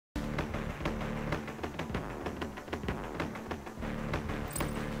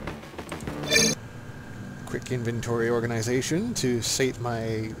quick inventory organization to sate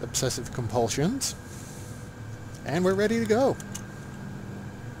my obsessive compulsions. And we're ready to go.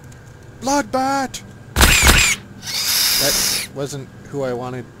 Bloodbat! That wasn't who I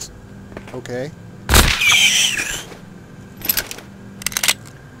wanted. Okay.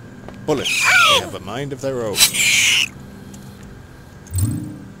 Bullets. They have a mind of their own.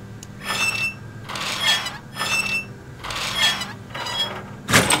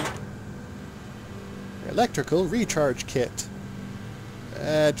 Electrical recharge kit.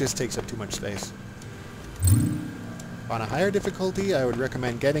 It just takes up too much space. On a higher difficulty, I would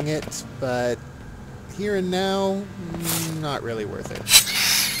recommend getting it, but here and now, not really worth it.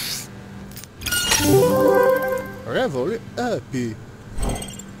 Revel happy.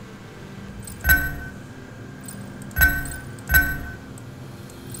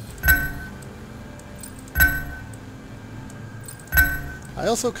 I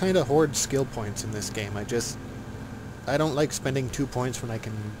also kind of hoard skill points in this game. I don't like spending 2 points when I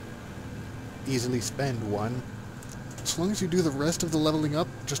can easily spend 1. As long as you do the rest of the leveling up,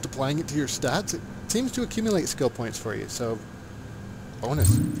 just applying it to your stats, it seems to accumulate skill points for you, so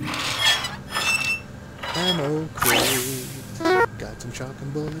bonus. Ammo crate. Got some shotgun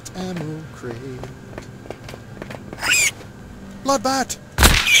bullets, ammo crate. Bloodbat!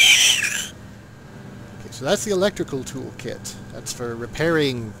 Okay, so that's the electrical toolkit. That's for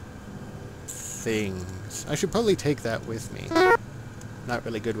repairing things. I should probably take that with me. Not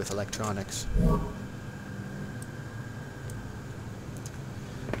really good with electronics.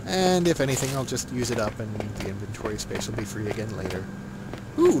 And if anything, I'll just use it up and the inventory space will be free again later.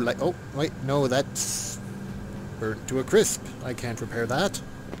 Ooh, like, oh, wait, no, that's burnt to a crisp. I can't repair that.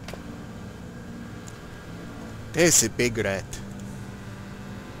 That's a big rat.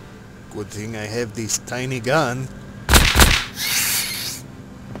 Good thing I have this tiny gun.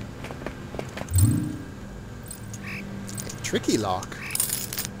 A tricky lock.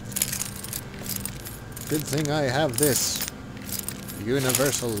 Good thing I have this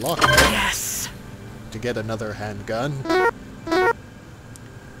universal lock. Yes! To get another handgun.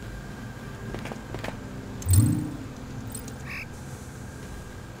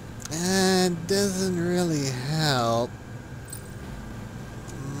 And doesn't really help.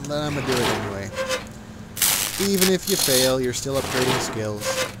 But I'm gonna do it anyway. Even if you fail, you're still upgrading skills.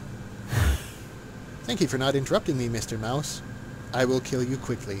 Thank you for not interrupting me, Mr. Mouse. I will kill you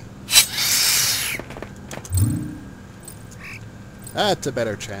quickly. That's a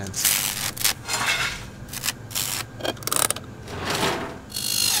better chance.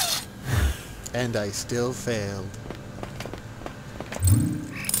 And I still failed.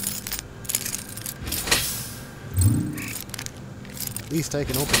 At least I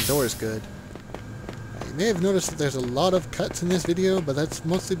can open doors good. You may have noticed that there's a lot of cuts in this video, but that's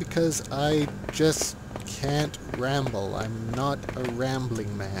mostly because I just can't ramble. I'm not a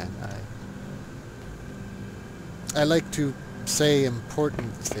rambling man. I like to say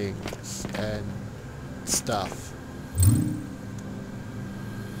important things and stuff.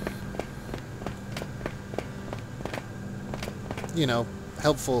 You know,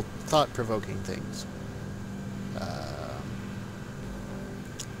 helpful, thought-provoking things.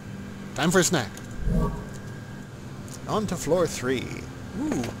 Time for a snack. On to floor 3.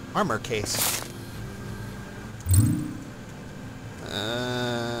 Ooh, armor case.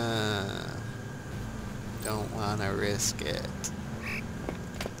 Don't wanna risk it.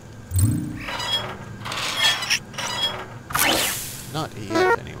 Not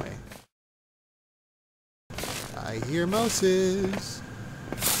yet, anyway. I hear mouses.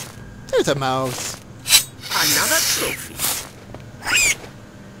 There's a mouse. Another trophy.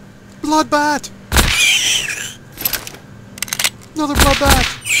 Bloodbat! Another bloodbat!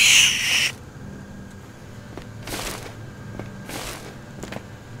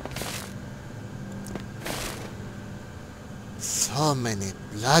 So many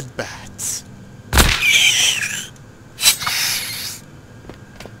bloodbats.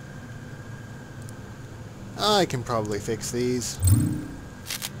 I can probably fix these.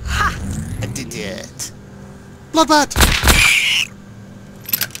 Ha! I did it. Bloodbat!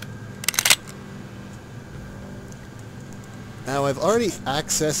 Now, I've already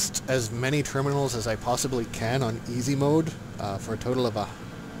accessed as many terminals as I possibly can on easy mode for a total of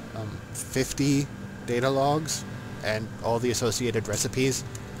 50 data logs and all the associated recipes.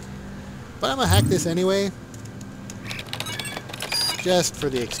 But I'm gonna hack this anyway, just for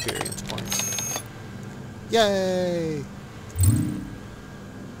the experience points. Yay!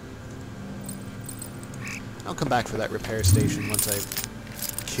 I'll come back for that repair station once I've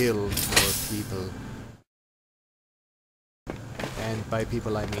killed more people. And by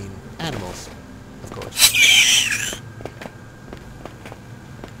people I mean animals. of course.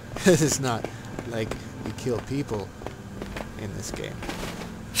 It's not like you kill people in this game.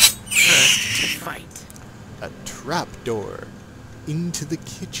 First to fight. A trapdoor into the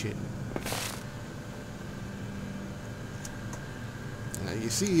kitchen. Now you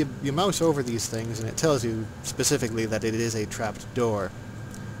see, you mouse over these things and it tells you specifically that it is a trapped door.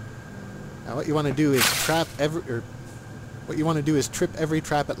 Now what you want to do is trip every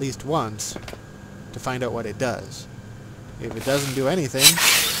trap at least once to find out what it does. If it doesn't do anything,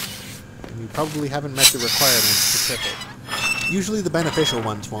 then you probably haven't met the requirements to trip it. Usually the beneficial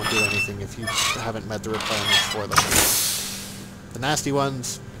ones won't do anything if you haven't met the requirements for them. The nasty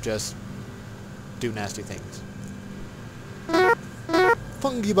ones just do nasty things.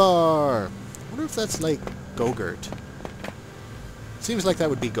 Fungi bar! I wonder if that's like Go-Gurt. Seems like that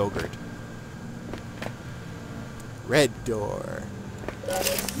would be Go-Gurt. Red door.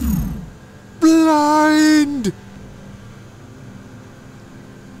 Blind!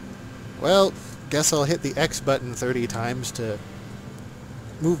 Well, guess I'll hit the X button 30 times to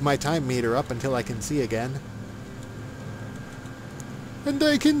move my time meter up until I can see again. And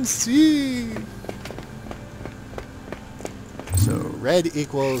I can see! So, red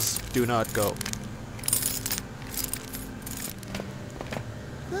equals do not go.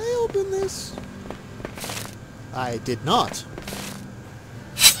 Can I open this? I did not.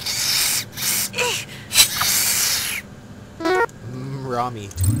 Raw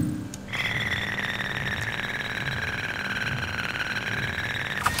meat.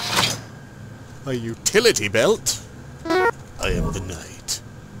 A utility belt? I am the knight.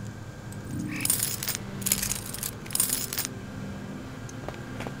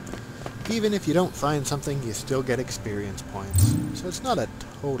 Even if you don't find something, you still get experience points. So it's not a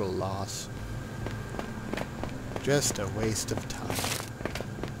total loss. Just a waste of time.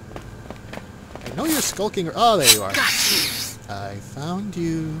 I know you're skulking. Oh, there you are. Got you. I found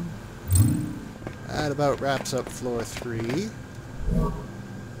you. That about wraps up floor 3.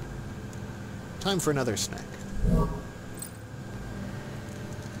 Time for another snack.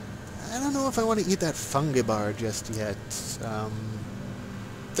 I don't know if I want to eat that fungi bar just yet.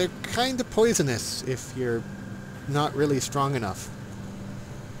 They're kind of poisonous if you're not really strong enough.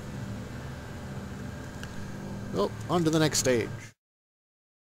 Well, on to the next stage.